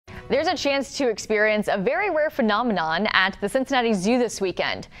There's a chance to experience a very rare phenomenon at the Cincinnati Zoo this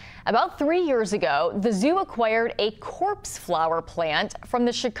weekend. About 3 years ago, the zoo acquired a corpse flower plant from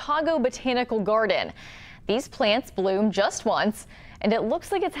the Chicago Botanical Garden. These plants bloom just once, and it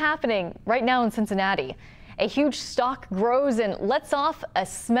looks like it's happening right now in Cincinnati. A huge stalk grows and lets off a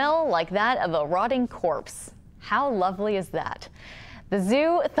smell like that of a rotting corpse. How lovely is that? The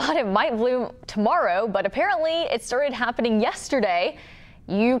zoo thought it might bloom tomorrow, but apparently it started happening yesterday.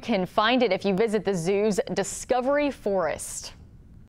 You can find it if you visit the zoo's Discovery Forest.